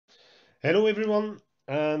Hello everyone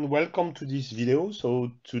and welcome to this video.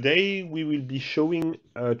 So today we will be showing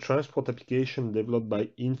a transport application developed by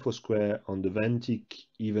Infosquare on the VANTIQ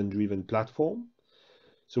event-driven platform.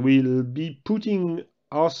 So we'll be putting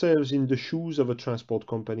ourselves in the shoes of a transport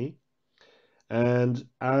company. And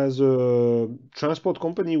as a transport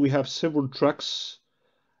company, we have several trucks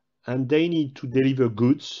and they need to deliver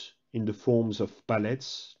goods in the forms of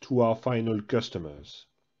pallets to our final customers.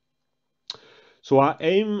 So our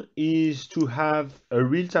aim is to have a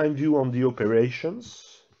real-time view on the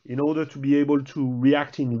operations in order to be able to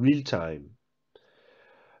react in real time.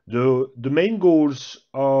 The main goals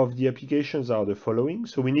of the applications are the following.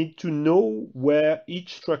 So we need to know where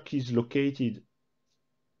each truck is located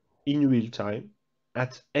in real time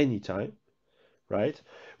at any time, right?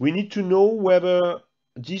 We need to know whether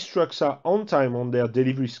these trucks are on time on their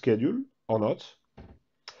delivery schedule or not.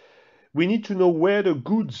 We need to know where the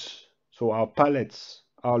goods, so our pallets,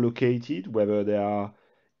 are located, whether they are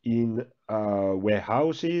in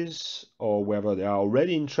warehouses or whether they are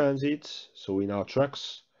already in transit, so in our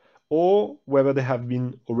trucks, or whether they have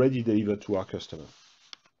been already delivered to our customer.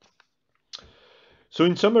 So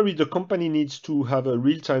in summary, the company needs to have a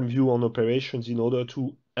real-time view on operations in order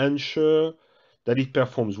to ensure that it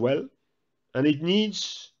performs well, and it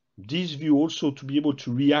needs this view also to be able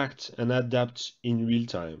to react and adapt in real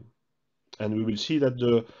time. And we will see that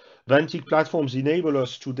the VANTIQ platforms enable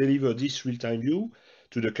us to deliver this real-time view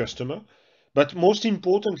to the customer. But most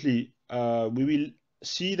importantly, we will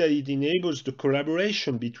see that it enables the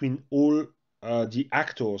collaboration between all the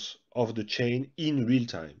actors of the chain in real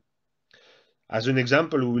time. As an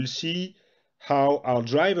example, we will see how our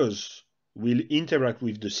drivers will interact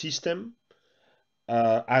with the system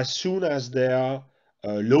as soon as they are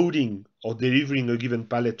loading or delivering a given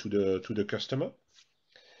pallet to the customer.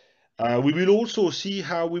 We will also see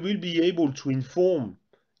how we will be able to inform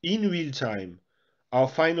in real time our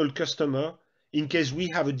final customer in case we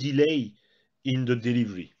have a delay in the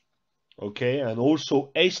delivery, okay? And also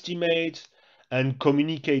estimate and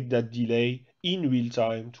communicate that delay in real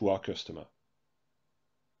time to our customer.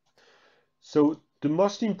 So the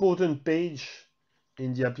most important page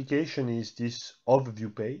in the application is this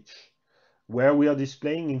overview page where we are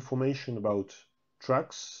displaying information about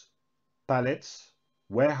trucks, pallets,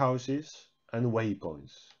 warehouses, and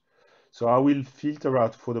waypoints. So I will filter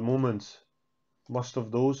out for the moment most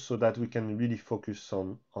of those so that we can really focus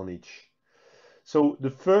on each. So the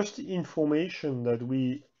first information that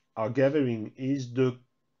we are gathering is the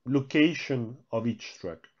location of each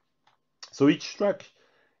truck. So each truck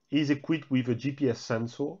is equipped with a GPS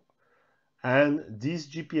sensor, and this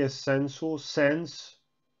GPS sensor sends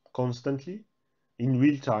constantly in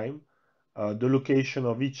real time the location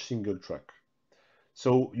of each single truck.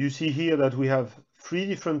 So you see here that we have 3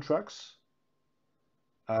 different trucks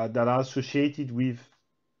that are associated with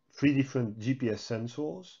 3 different GPS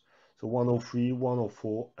sensors. So 103,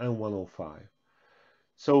 104, and 105.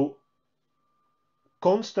 So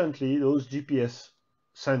constantly those GPS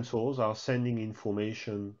sensors are sending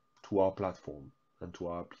information to our platform and to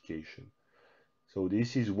our application. So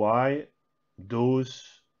this is why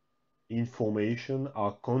those information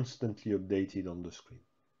are constantly updated on the screen.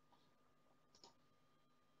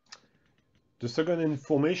 The second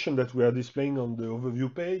information that we are displaying on the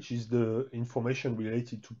overview page is the information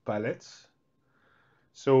related to pallets.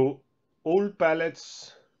 So all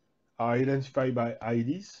pallets are identified by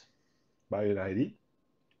IDs, by an ID,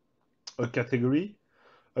 a category,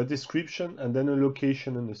 a description, and then a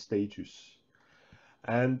location and a status.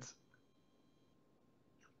 And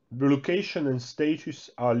the location and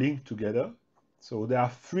status are linked together. So there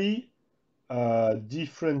are 3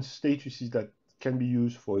 different statuses that can be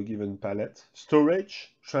used for a given pallet: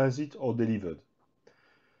 storage, transit, or delivered.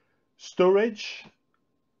 Storage,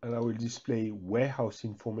 and I will display warehouse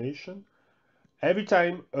information. Every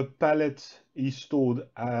time a pallet is stored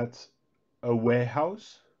at a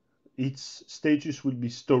warehouse, its status will be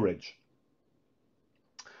storage.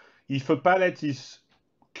 If a pallet is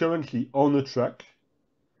currently on a truck,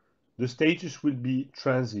 the status will be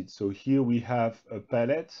transit. So here we have a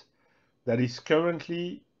pallet that is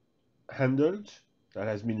currently handled, that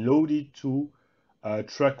has been loaded to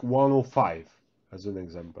truck 105, as an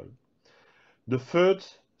example. The third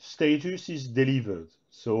status is delivered.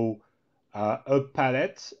 So a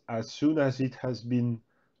pallet, as soon as it has been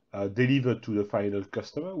delivered to the final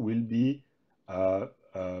customer, will be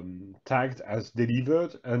tagged as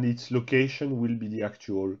delivered, and its location will be the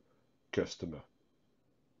actual customer.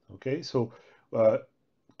 Okay, so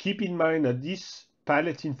keep in mind that this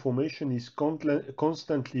pallet information is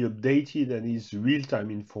constantly updated and is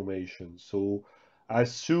real-time information. So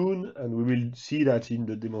as soon, and we will see that in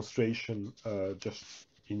the demonstration just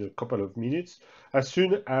in a couple of minutes, as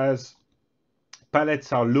soon as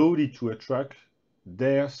pallets are loaded to a truck,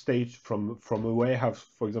 their state from a warehouse,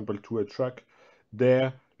 for example, to a truck,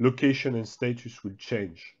 their location and status will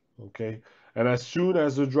change. Okay, and as soon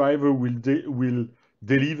as the driver will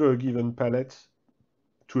deliver a given pallet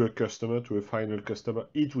to a customer, to a final customer,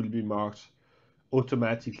 it will be marked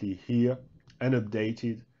automatically here and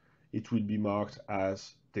updated. It will be marked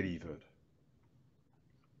as delivered.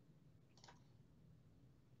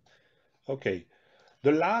 Okay,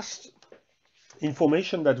 the last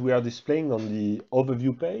information that we are displaying on the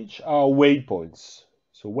overview page are waypoints.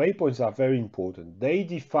 So waypoints are very important. They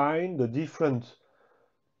define the different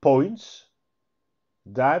points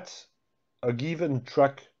that a given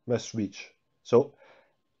truck must reach. So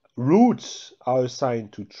routes are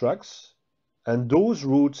assigned to trucks, and those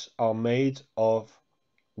routes are made of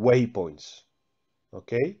waypoints.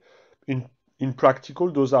 Okay, in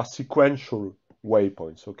practical, those are sequential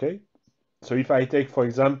waypoints. Okay, so if I take, for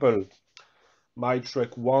example, my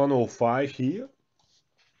truck 105 here,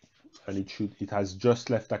 and it has just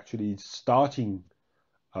left actually its starting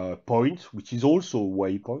point, which is also a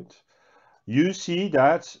waypoint. You see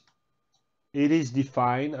that it is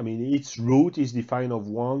defined, I mean, its route is defined of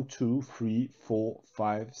 1, 2, 3, 4,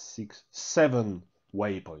 5, 6, 7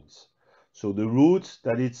 waypoints. So the route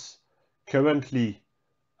that it's currently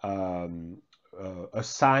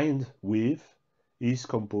assigned with is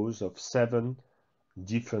composed of 7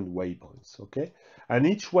 different waypoints, okay? And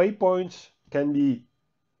each waypoint can be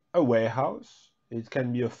a warehouse, it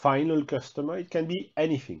can be a final customer, it can be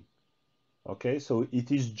anything, okay? So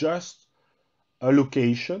it is just a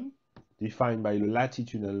location defined by the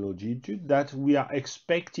latitude and longitude that we are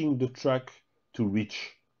expecting the truck to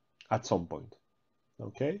reach at some point,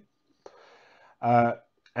 okay?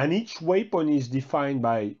 And each waypoint is defined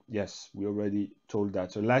by, yes, we already told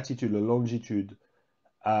that, a latitude, a longitude,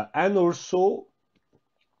 and also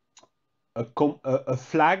a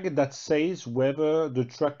flag that says whether the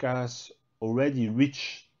truck has already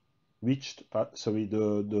reached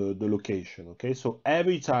the location. Okay, so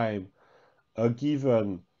every time a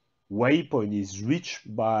given waypoint is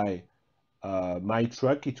reached by my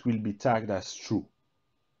truck, it will be tagged as true,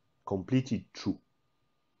 completed true.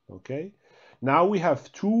 Okay, now we have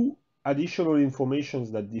two additional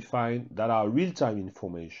informations that are real-time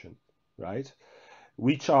information, right?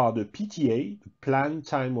 Which are the PTA, the planned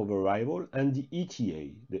time of arrival, and the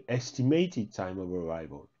ETA, the estimated time of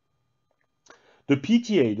arrival. The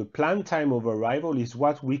PTA, the planned time of arrival, is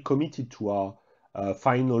what we committed to our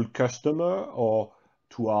final customer or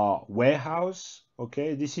to our warehouse.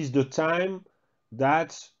 Okay, this is the time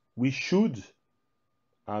that we should,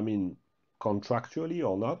 I mean, contractually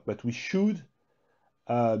or not, but we should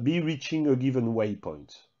be reaching a given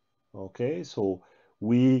waypoint. Okay, so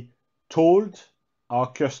we told our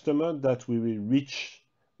customer that we will reach,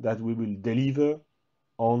 that we will deliver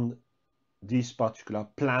on this particular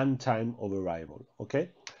planned time of arrival. Okay,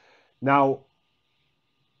 now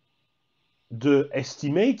the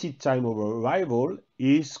estimated time of arrival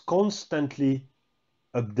is constantly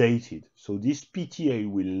updated. So this PTA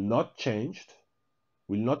will not change,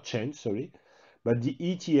 sorry, but the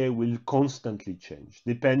ETA will constantly change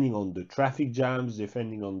depending on the traffic jams,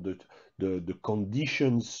 depending on the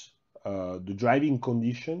conditions, the driving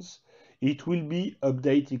conditions. It will be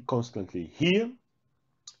updated constantly. Here,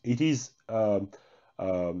 it is, I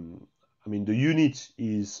mean, the unit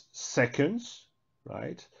is seconds,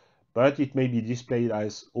 right? But it may be displayed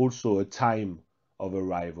as also a time of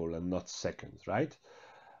arrival and not seconds, right?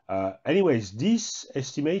 Anyways, this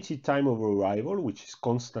estimated time of arrival, which is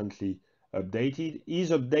constantly updated, is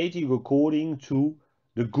updated according to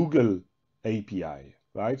the Google API,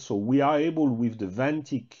 right? So we are able, with the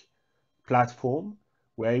VANTIQ platform,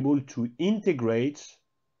 we're able to integrate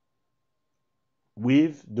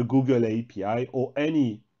with the Google API or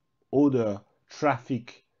any other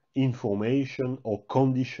traffic information or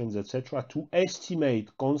conditions, etc., to estimate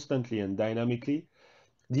constantly and dynamically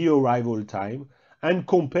the arrival time and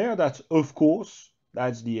compare that, of course,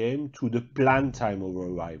 that's the aim, to the planned time of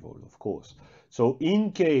arrival, of course. So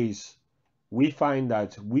in case we find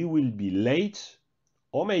that we will be late,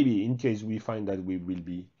 or maybe in case we find that we will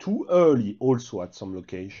be too early also at some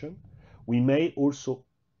location, we may also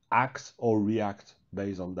act or react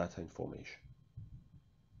based on that information.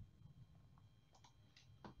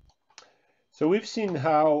 So we've seen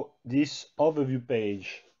how this overview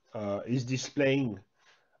page is displaying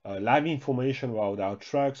live information about our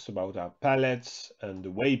trucks, about our pallets, and the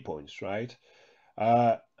waypoints, right?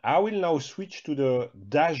 I will now switch to the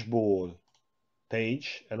dashboard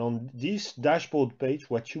page, and on this dashboard page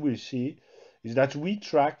what you will see is that we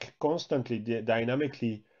track constantly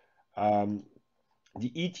dynamically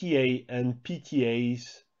the ETA and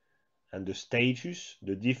PTAs and the status,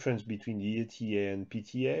 the difference between the ETA and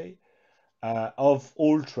PTA of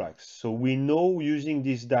all tracks. So we know using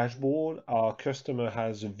this dashboard our customer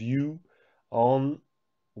has a view on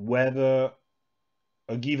whether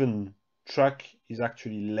a given truck is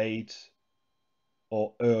actually late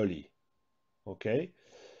or early. Okay,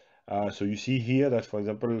 so you see here that, for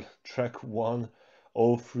example, track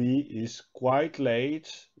 103 is quite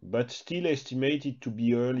late, but still estimated to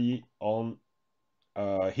be early on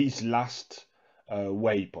his last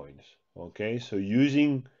waypoint. Okay, so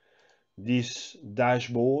using this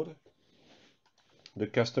dashboard, the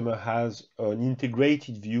customer has an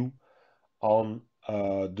integrated view on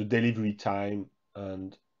the delivery time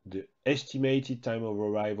and the estimated time of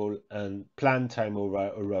arrival and planned time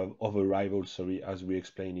of arrival, sorry, as we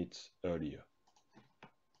explained it earlier.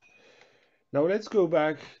 Now let's go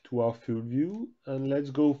back to our full view and let's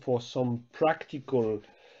go for some practical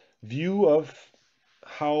view of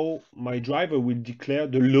how my driver will declare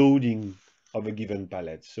the loading of a given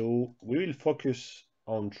pallet. So we will focus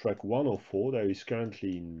on track 104 that is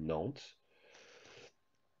currently in Nantes.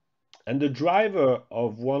 And the driver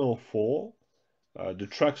of 104, the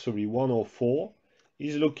truck, sorry, 104,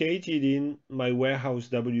 is located in my warehouse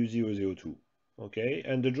W002. Okay,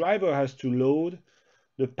 and the driver has to load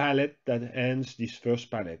the pallet that ends this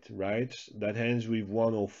first pallet, right? That ends with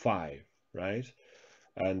 105, right?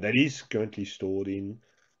 And that is currently stored in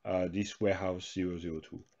this warehouse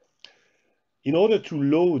 002. In order to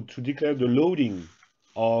load, to declare the loading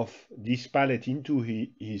of this pallet into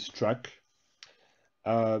his truck,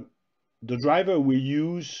 the driver will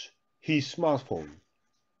use his smartphone.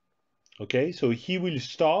 Okay, so he will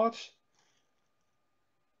start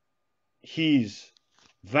his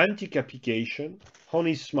VANTIQ application on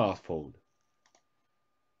his smartphone.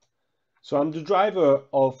 So I'm the driver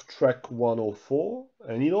of track 104,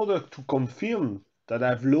 and in order to confirm that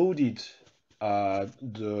I've loaded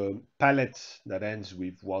the pallet that ends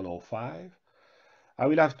with 105, I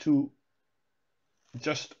will have to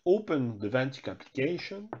just open the VANTIQ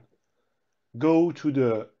application, go to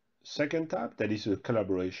the second tab, that is a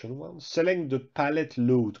collaboration one, select the pallet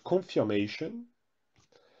load confirmation.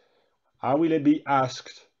 I will be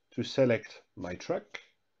asked to select my truck,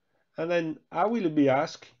 and then I will be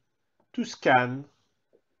asked to scan,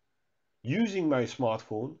 using my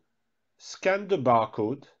smartphone, scan the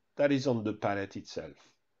barcode that is on the pallet itself.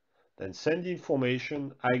 Then send the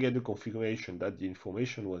information, I get the confirmation that the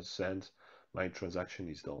information was sent, my transaction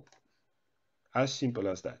is done. As simple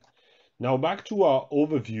as that. Now back to our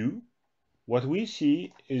overview. What we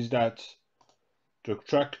see is that the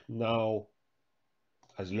truck now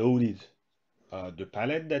has loaded the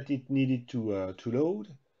pallet that it needed to load,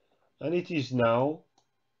 and it is now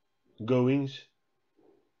going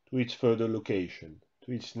to its further location,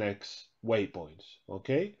 to its next waypoints.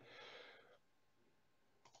 Okay.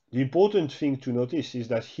 The important thing to notice is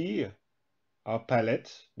that here our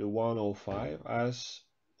pallet, the 105, has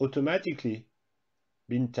automatically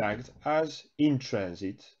been tagged as in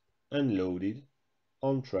transit and loaded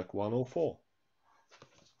on track 104.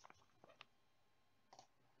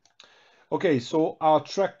 Okay, so our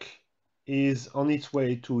truck is on its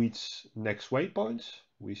way to its next waypoint.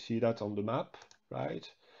 We see that on the map, right?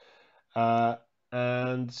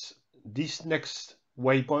 And this next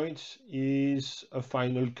waypoint is a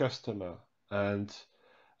final customer, and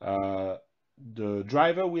the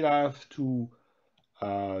driver will have to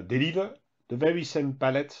deliver the very same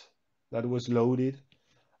pallet that was loaded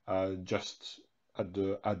just at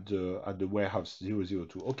the warehouse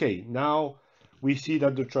 002. Okay, now we see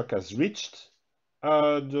that the truck has reached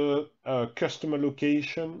the customer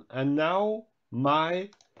location, and now my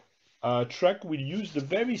truck will use the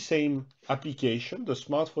very same application, the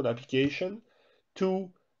smartphone application, to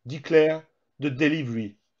declare the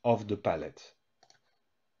delivery of the pallet.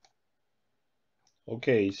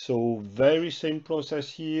 Okay, so very same process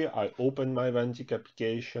here. I open my VANTIQ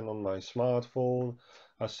application on my smartphone.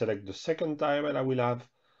 I select the second time, and I will have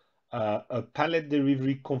a pallet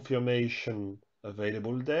delivery confirmation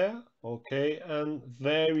available there. Okay, and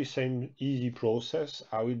very same easy process.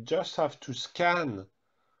 I will just have to scan.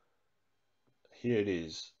 Here it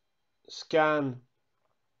is. Scan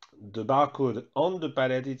the barcode on the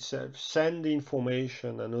pallet itself, send the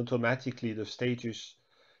information, and automatically the status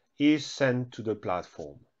is sent to the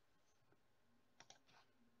platform.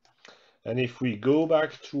 And if we go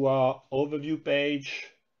back to our overview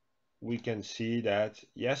page, we can see that,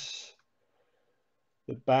 yes,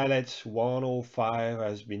 The pallet 105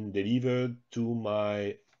 has been delivered to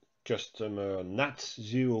my customer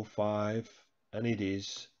NAT05, and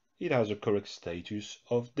it has a correct status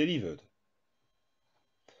of delivered.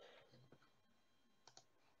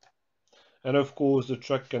 And of course, the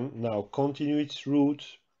truck can now continue its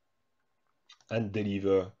route and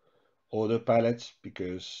deliver other pallets,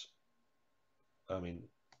 because I mean,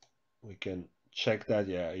 we can check that,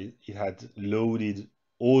 yeah, it had loaded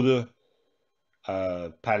other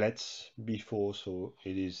pallets before, so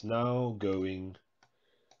it is now going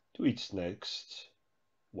to its next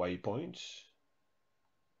waypoint.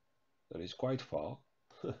 That is quite far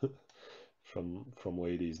from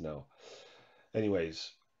where it is now.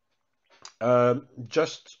 Anyways,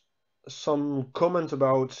 just some comment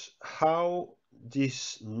about how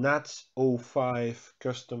this NAT05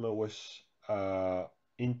 customer was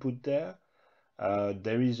input there.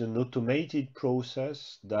 There is an automated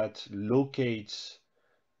process that locates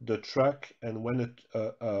the truck, and when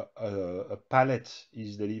a pallet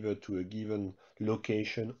is delivered to a given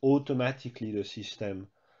location, automatically the system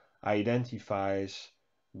identifies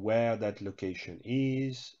where that location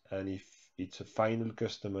is, and if it's a final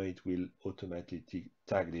customer, it will automatically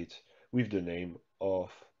tag it with the name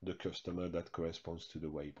of the customer that corresponds to the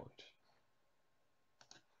waypoint.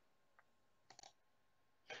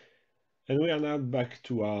 And we are now back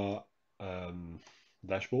to our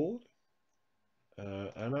dashboard,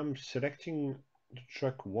 and I'm selecting the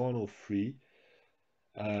truck 103.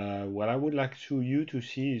 What I would like you to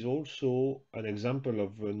see is also an example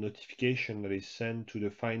of a notification that is sent to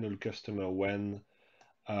the final customer when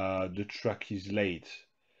the truck is late.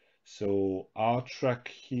 So our truck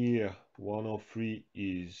here, 103,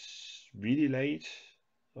 is really late,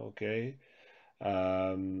 okay?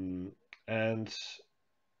 And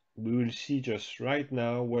we will see just right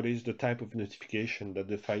now what is the type of notification that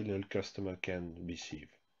the final customer can receive.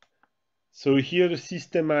 So here the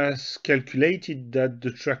system has calculated that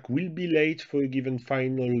the truck will be late for a given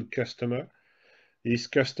final customer. This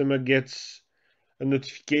customer gets a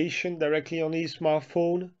notification directly on his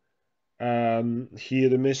smartphone. Here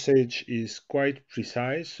the message is quite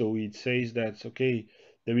precise, so it says that, okay,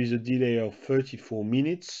 there is a delay of 34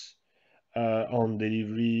 minutes on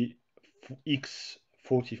delivery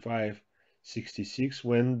X4566.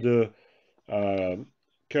 When the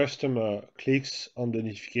customer clicks on the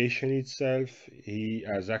notification itself, he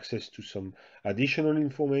has access to some additional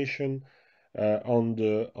information on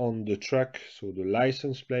the truck, so the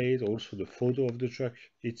license plate, also the photo of the truck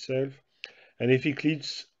itself. And if he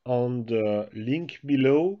clicks on the link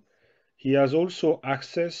below, he has also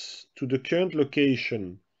access to the current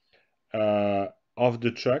location of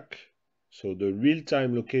the truck, so the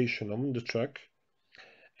real-time location on the truck,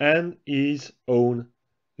 and his own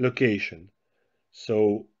location.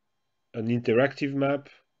 So an interactive map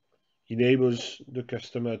enables the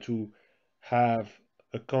customer to have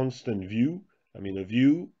a constant view, a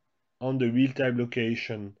view on the real-time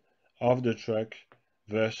location of the truck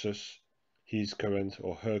versus his current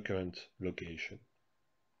or her current location.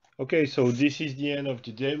 Okay, so this is the end of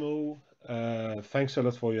the demo. Thanks a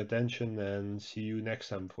lot for your attention, and see you next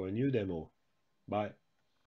time for a new demo. Bye.